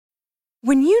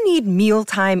When you need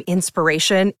mealtime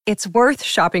inspiration, it's worth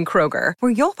shopping Kroger,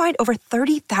 where you'll find over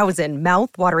 30,000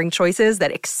 mouth-watering choices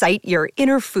that excite your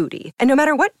inner foodie. And no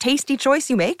matter what tasty choice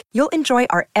you make, you'll enjoy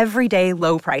our everyday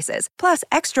low prices, plus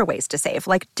extra ways to save,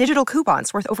 like digital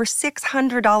coupons worth over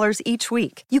 $600 each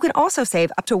week. You can also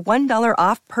save up to $1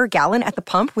 off per gallon at the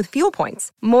pump with fuel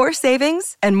points. More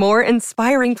savings and more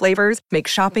inspiring flavors make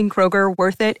shopping Kroger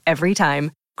worth it every time.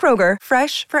 Kroger,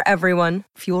 fresh for everyone.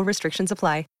 Fuel restrictions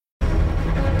apply.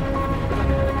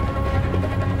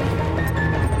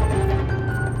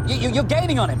 You're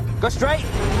gaining on him. Go straight.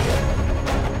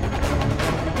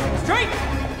 Straight!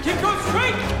 Keep going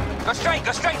straight! Go straight,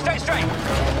 go straight, straight, straight.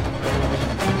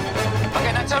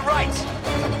 Okay, now turn right.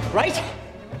 Right?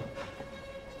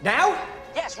 Now?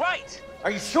 Yes, right.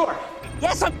 Are you sure?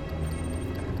 Yes, I'm...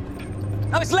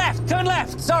 No, it's left. Turn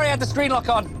left. Sorry, I had the screen lock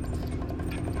on.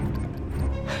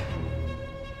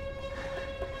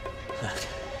 Left.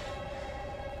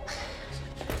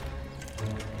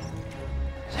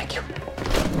 Thank you.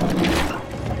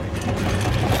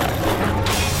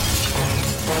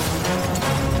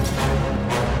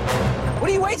 What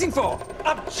are you waiting for?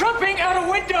 I'm jumping out a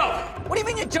window! What do you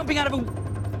mean you're jumping out of a...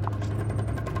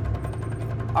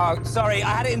 Oh, sorry, I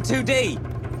had it in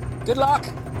 2D. Good luck.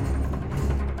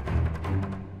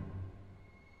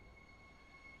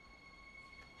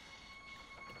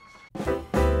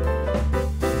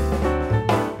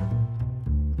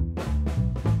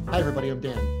 Hi, everybody. I'm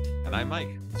Dan. And I'm Mike.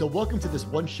 So welcome to this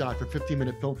one shot for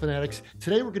 15-minute film fanatics.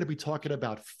 Today, we're going to be talking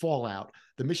about Fallout,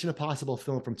 the Mission Impossible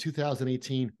film from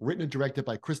 2018, written and directed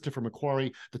by Christopher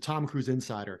McQuarrie, the Tom Cruise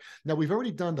insider. Now, we've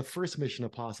already done the first Mission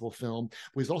Impossible film.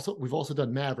 We've also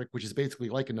done Maverick, which is basically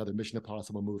like another Mission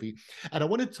Impossible movie. And I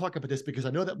wanted to talk about this because I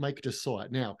know that Mike just saw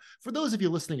it. Now, for those of you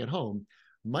listening at home,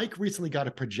 Mike recently got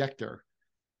a projector.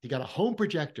 He got a home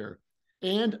projector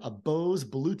and a Bose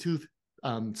Bluetooth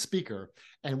speaker.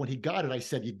 And when he got it, I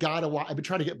said, you gotta watch. I've been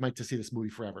trying to get Mike to see this movie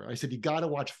forever. I said, you gotta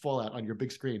watch Fallout on your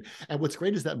big screen. And what's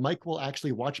great is that Mike will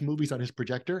actually watch movies on his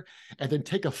projector and then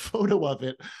take a photo of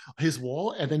it, his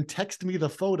wall, and then text me the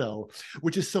photo,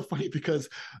 which is so funny because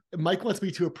Mike wants me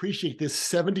to appreciate this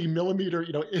 70 millimeter,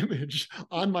 image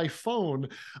on my phone.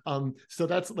 So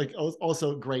that's like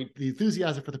also great, the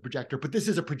enthusiasm for the projector, but this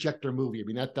is a projector movie. I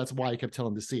mean, that's why I kept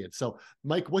telling him to see it. So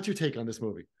Mike, what's your take on this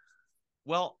movie?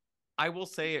 Well, I will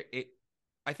say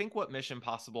I think what Mission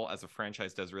Impossible as a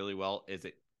franchise does really well is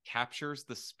it captures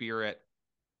the spirit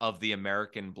of the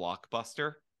American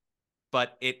blockbuster,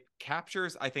 but it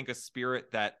captures, I think, a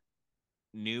spirit that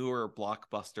newer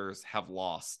blockbusters have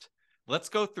lost. Let's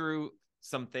go through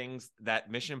some things that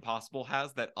Mission Impossible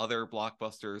has that other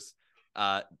blockbusters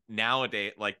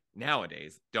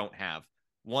nowadays don't have.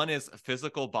 One is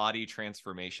physical body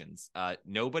transformations.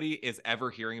 Nobody is ever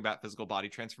hearing about physical body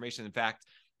transformation. In fact,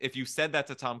 if you said that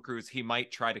to Tom Cruise, he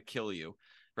might try to kill you,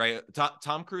 right?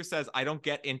 Tom Cruise says, I don't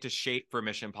get into shape for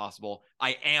Mission Impossible.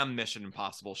 I am Mission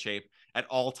Impossible shape at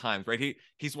all times, right?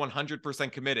 He's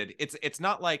 100% committed. It's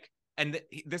not like, and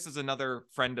this is another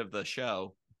friend of the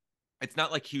show, it's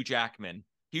not like Hugh Jackman.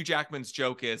 Hugh Jackman's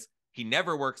joke is he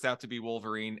never works out to be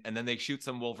Wolverine, and then they shoot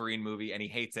some Wolverine movie and he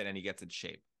hates it and he gets in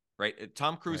shape, right?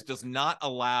 Tom Cruise does not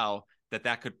allow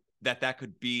that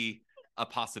could be a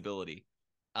possibility.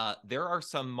 There are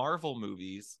some Marvel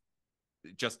movies,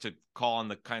 just to call on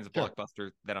the kinds of blockbusters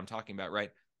that I'm talking about, right?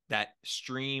 That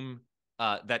stream,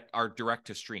 that are direct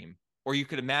to stream, or you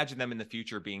could imagine them in the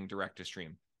future being direct to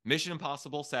stream. Mission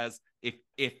Impossible says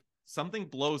if something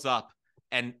blows up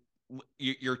and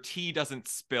your tea doesn't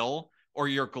spill, or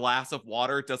your glass of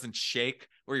water doesn't shake,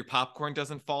 or your popcorn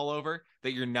doesn't fall over,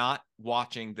 that you're not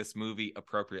watching this movie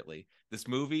appropriately. This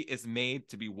movie is made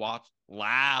to be watched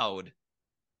loud.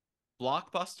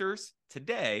 Blockbusters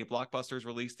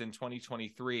released in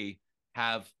 2023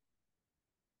 have,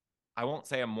 I won't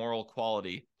say a moral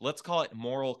quality, let's call it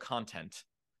moral content.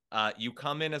 You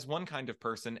come in as one kind of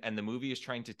person and the movie is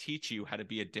trying to teach you how to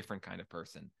be a different kind of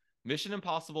person. Mission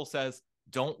Impossible says,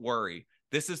 don't worry.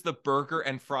 This is the burger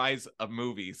and fries of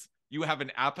movies. You have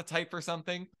an appetite for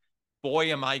something?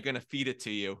 Boy, am I going to feed it to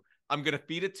you. I'm going to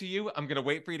feed it to you. I'm going to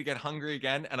wait for you to get hungry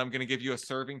again, and I'm going to give you a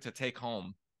serving to take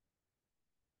home.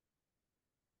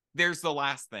 There's the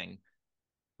last thing.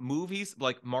 Movies,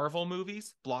 like Marvel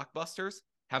movies, blockbusters,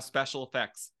 have special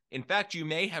effects. In fact, you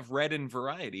may have read in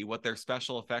Variety what their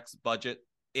special effects budget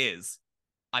is.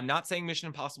 I'm not saying Mission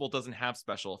Impossible doesn't have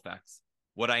special effects.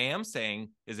 What I am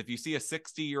saying is if you see a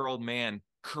 60-year-old man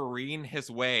careen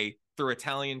his way through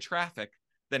Italian traffic,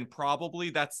 then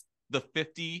probably that's the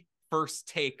 51st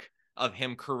take of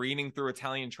him careening through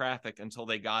Italian traffic until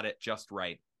they got it just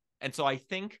right. And so I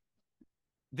think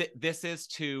that this is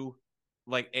to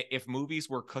like if movies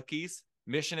were cookies,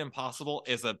 Mission Impossible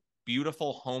is a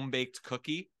beautiful home-baked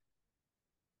cookie,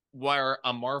 where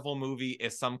a Marvel movie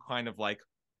is some kind of like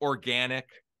organic,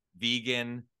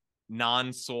 vegan,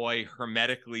 non-soy,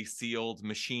 hermetically sealed,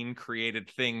 machine-created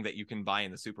thing that you can buy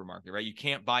in the supermarket, right? You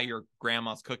can't buy your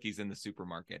grandma's cookies in the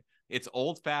supermarket. It's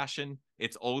old-fashioned,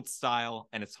 it's old style,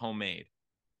 and it's homemade.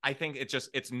 I think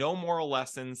it's no moral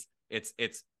lessons.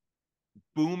 It's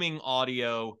booming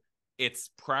audio, it's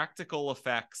practical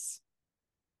effects,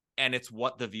 and it's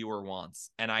what the viewer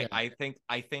wants. And I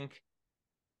think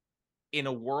in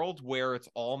a world where it's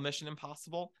all Mission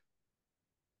Impossible,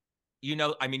 you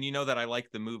know that I like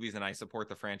the movies and I support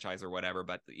the franchise or whatever,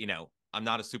 but I'm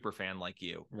not a super fan like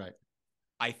you. Right.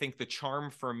 I think the charm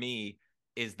for me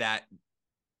is that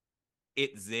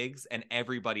it zigs and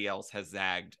everybody else has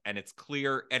zagged, and it's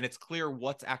clear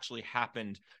what's actually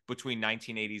happened between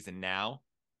 1980s and now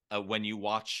when you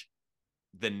watch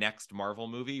the next Marvel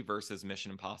movie versus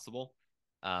Mission Impossible.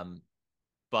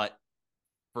 But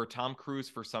for Tom Cruise,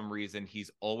 for some reason,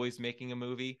 he's always making a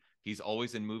movie. He's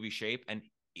always in movie shape, and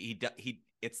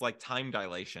it's like time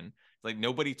dilation. It's like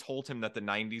nobody told him that the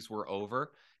 90s were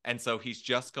over, and so he's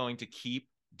just going to keep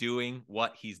doing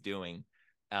what he's doing.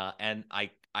 And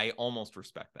I almost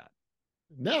respect that.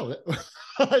 No,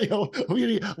 why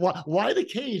the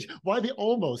cage? Why the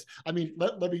almost? I mean,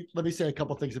 let me say a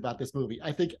couple things about this movie.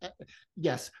 I think,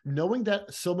 yes, knowing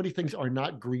that so many things are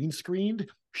not green screened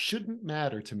shouldn't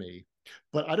matter to me.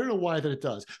 But I don't know why that it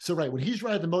does. So, right, when he's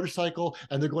riding the motorcycle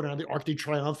and they're going around the Arc de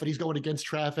Triomphe and he's going against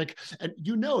traffic, and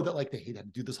that like they hate how to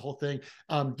do this whole thing.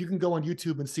 You can go on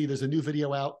YouTube and see there's a new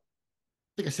video out.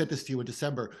 I think I sent this to you in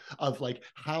December of like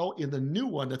how in the new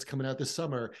one that's coming out this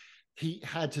summer, he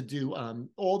had to do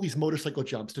all these motorcycle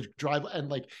jumps to drive, and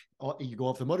like you go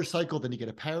off the motorcycle, then you get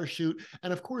a parachute.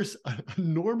 And of course, a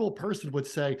normal person would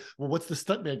say, well, what's the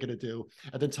stuntman going to do?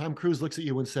 And then Tom Cruise looks at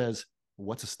you and says,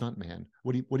 what's a stuntman?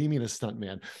 What do you mean a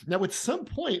stuntman? Now, at some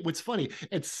point, what's funny,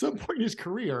 at some point in his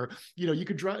career, you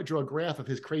could draw a graph of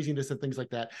his craziness and things like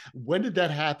that. When did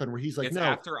that happen where he's like, it's no.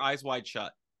 After Eyes Wide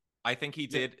Shut. I think he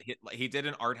did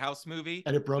an art house movie,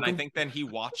 and it broke him? I think then he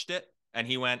watched it and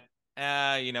he went,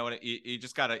 you know what, you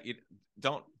just gotta,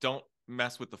 don't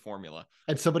mess with the formula.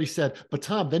 And somebody said, but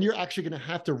Tom, then you're actually going to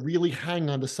have to really hang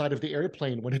on the side of the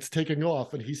airplane when it's taking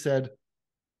off. And he said,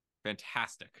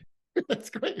 fantastic. That's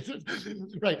great.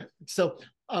 Right. So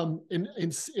in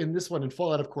this one, in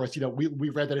Fallout, of course, we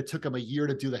read that it took him a year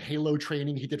to do the Halo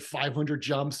training. He did 500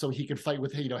 jumps so he could fight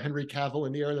with, Henry Cavill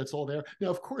in the air. That's all there. Now,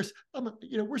 of course,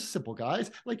 we're simple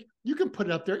guys. Like, you can put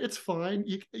it up there. It's fine.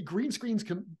 Green screens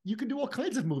you can do all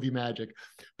kinds of movie magic,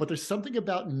 but there's something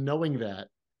about knowing that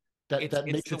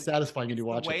makes it satisfying when you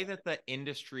watch it. The way that the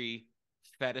industry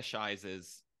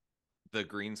fetishizes the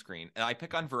green screen, and I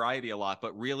pick on Variety a lot,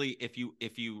 but really, if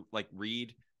you like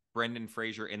read Brendan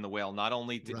Fraser in The Whale, not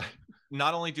only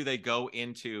do they go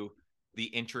into the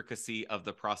intricacy of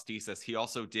the prosthesis, he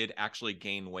also did actually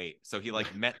gain weight. So he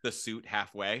like met the suit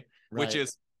halfway, which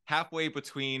is halfway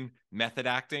between method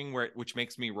acting, which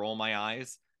makes me roll my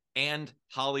eyes, and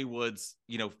Hollywood's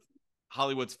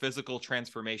physical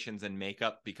transformations and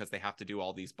makeup, because they have to do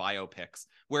all these biopics.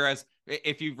 Whereas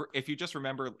if you just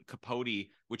remember Capote,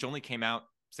 which only came out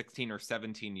 16 or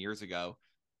 17 years ago,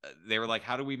 they were like,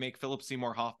 how do we make Philip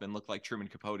Seymour Hoffman look like Truman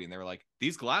Capote? And they were like,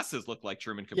 these glasses look like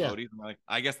Truman Capote. Yeah. And like,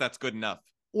 I guess that's good enough.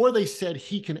 Or they said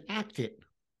he can act it.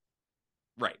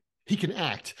 Right. He can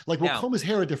act. Like, we'll comb his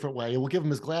hair a different way and we'll give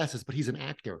him his glasses, but he's an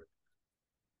actor.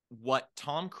 What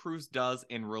Tom Cruise does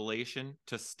in relation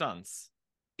to stunts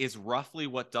is roughly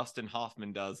what Dustin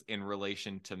Hoffman does in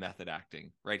relation to method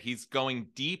acting, right? He's going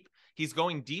deep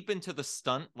into the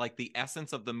stunt, like the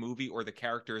essence of the movie or the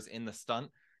characters in the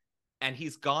stunt. And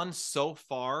he's gone so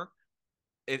far,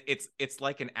 it's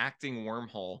like an acting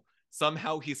wormhole.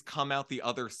 Somehow he's come out the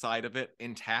other side of it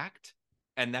intact,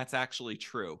 and that's actually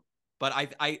true. But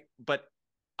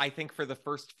I think for the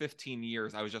first 15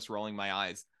 years, I was just rolling my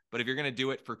eyes. But if you're going to do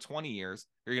it for 20 years,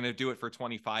 you're going to do it for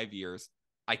 25 years,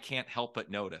 I can't help but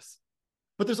notice.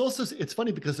 But there's also, it's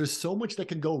funny because there's so much that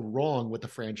can go wrong with the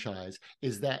franchise,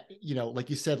 is that, like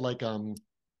you said, like,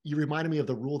 you reminded me of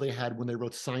the rule they had when they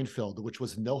wrote Seinfeld, which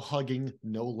was no hugging,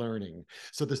 no learning.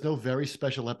 So there's no very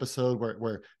special episode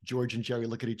where George and Jerry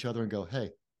look at each other and go, hey,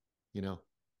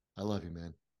 I love you,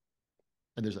 man.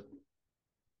 And there's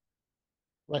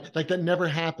Right, like that never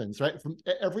happens, right? From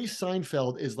every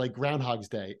Seinfeld is like Groundhog's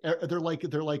Day. They're like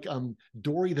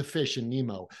Dory the fish in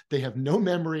Nemo. They have no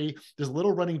memory. There's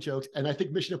little running jokes, and I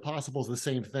think Mission Impossible is the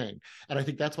same thing. And I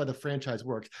think that's why the franchise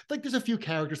works. Like there's a few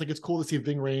characters, like it's cool to see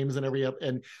Ving Rhames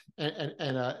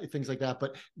and things like that.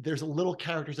 But there's little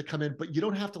characters that come in, but you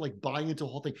don't have to like buy into a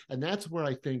whole thing. And that's where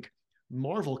I think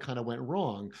Marvel kind of went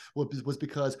wrong was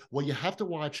because, well, you have to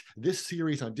watch this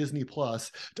series on Disney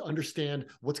Plus to understand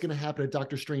what's going to happen at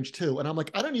Doctor Strange 2. And I'm like,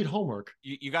 I don't need homework.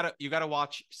 You gotta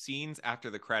watch scenes after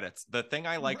the credits. The thing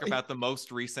I like about the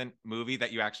most recent movie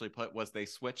that you actually put was they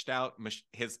switched out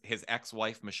his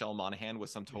ex-wife Michelle Monaghan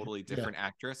with some totally different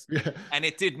actress, and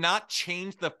it did not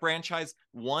change the franchise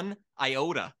one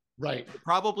iota. Right.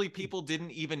 Probably people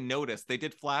didn't even notice. They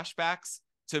did flashbacks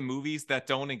to movies that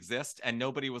don't exist, and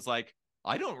nobody was like,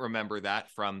 I don't remember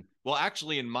that from, well,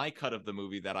 actually in my cut of the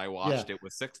movie that I watched, it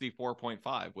was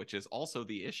 64.5, which is also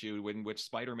the issue in which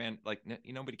Spider-Man, like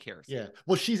nobody cares. Yeah.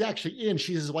 Well, she's actually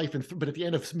she's his wife, but at the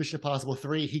end of Mission Impossible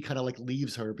 3, he kind of like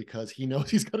leaves her because he knows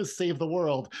he's going to save the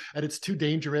world and it's too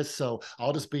dangerous. So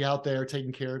I'll just be out there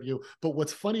taking care of you. But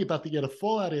what's funny about the end of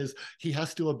Fallout is he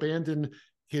has to abandon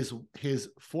his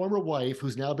former wife,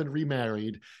 who's now been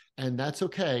remarried. And that's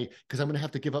okay, because I'm going to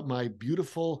have to give up my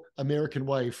beautiful American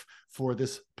wife for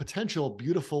this potential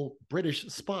beautiful British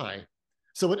spy.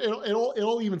 So it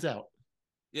all evens out.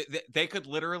 They could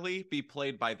literally be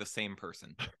played by the same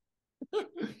person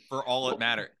for all it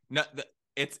matters. No,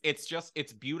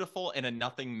 it's beautiful in a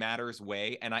nothing matters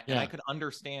way, and I could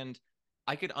understand.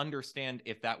 I could understand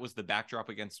if that was the backdrop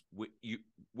against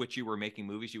which you were making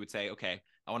movies. You would say, okay,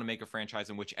 I want to make a franchise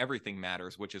in which everything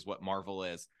matters, which is what Marvel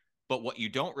is. But what you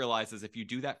don't realize is if you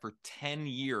do that for 10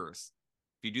 years,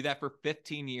 if you do that for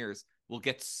 15 years, we'll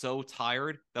get so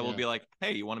tired that we'll be like,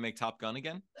 hey, you want to make Top Gun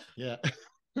again? Yeah.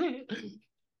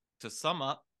 To sum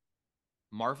up,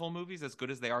 Marvel movies, as good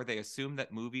as they are, they assume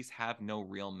that movies have no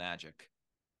real magic.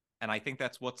 And I think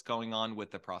that's what's going on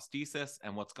with the prosthesis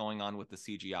and what's going on with the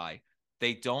CGI.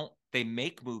 They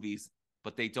make movies,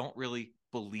 but they don't really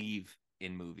believe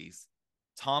in movies.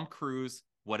 Tom Cruise,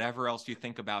 whatever else you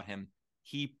think about him,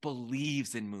 he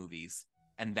believes in movies,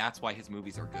 and that's why his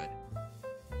movies are good.